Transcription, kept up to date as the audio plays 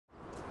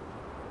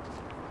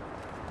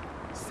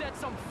set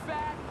some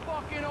fat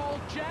fucking old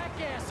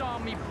jackass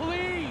on me,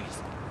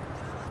 please!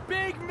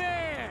 Big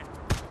man!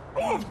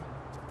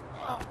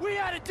 We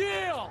had a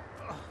deal!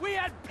 We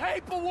had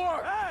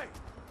paperwork! Hey!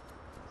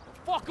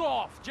 Fuck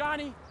off,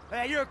 Johnny!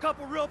 Hey, you're a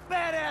couple real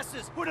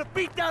badasses! Put a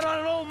beat down on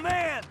an old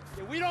man!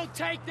 Yeah, we don't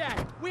take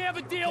that! We have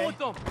a deal with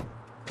them!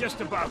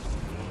 Just about.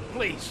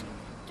 Please,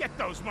 get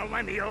those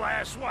millennial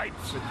ass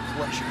wipes. With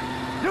pleasure.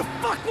 You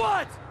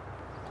fuckwad!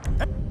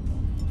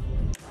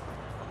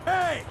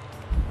 Hey!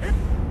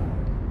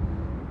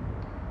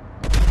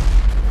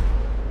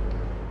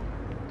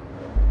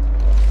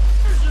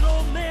 There's an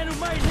old man who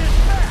might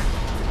hit back!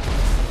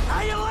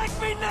 How you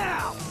like me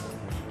now?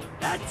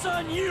 That's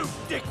on you,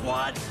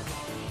 dickwad!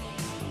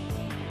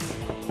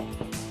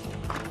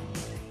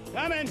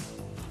 Come in!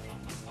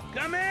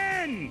 Come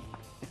in!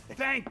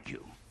 Thank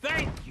you,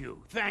 thank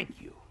you, thank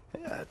you.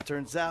 Yeah, it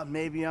turns out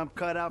maybe I'm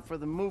cut out for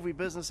the movie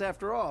business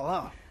after all,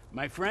 huh?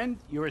 My friend,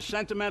 you're a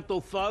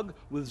sentimental thug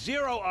with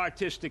zero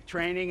artistic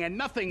training and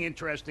nothing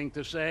interesting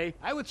to say.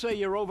 I would say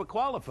you're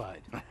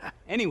overqualified.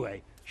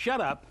 Anyway, shut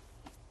up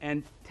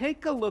and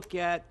take a look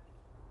at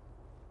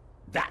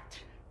that.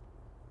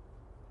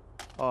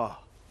 Oh.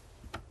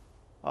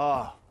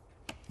 Oh.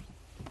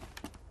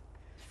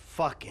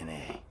 Fucking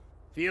A.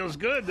 Feels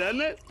good,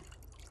 doesn't it?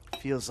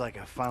 Feels like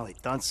I've finally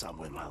done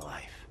something with my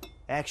life.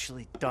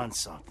 Actually done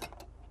something.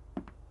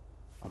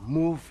 A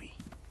movie.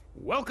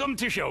 Welcome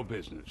to show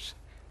business.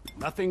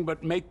 Nothing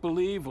but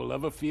make-believe will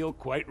ever feel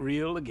quite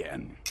real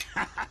again.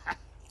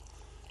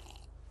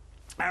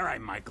 All right,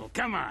 Michael,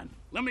 come on.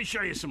 Let me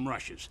show you some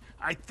rushes.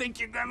 I think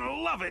you're gonna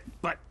love it,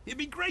 but it'd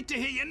be great to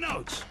hear your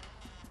notes.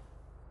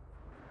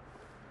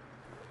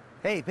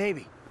 Hey,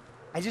 baby.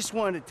 I just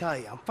wanted to tell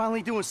you, I'm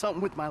finally doing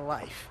something with my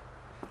life.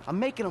 I'm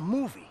making a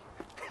movie.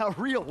 A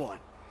real one.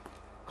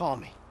 Call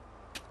me.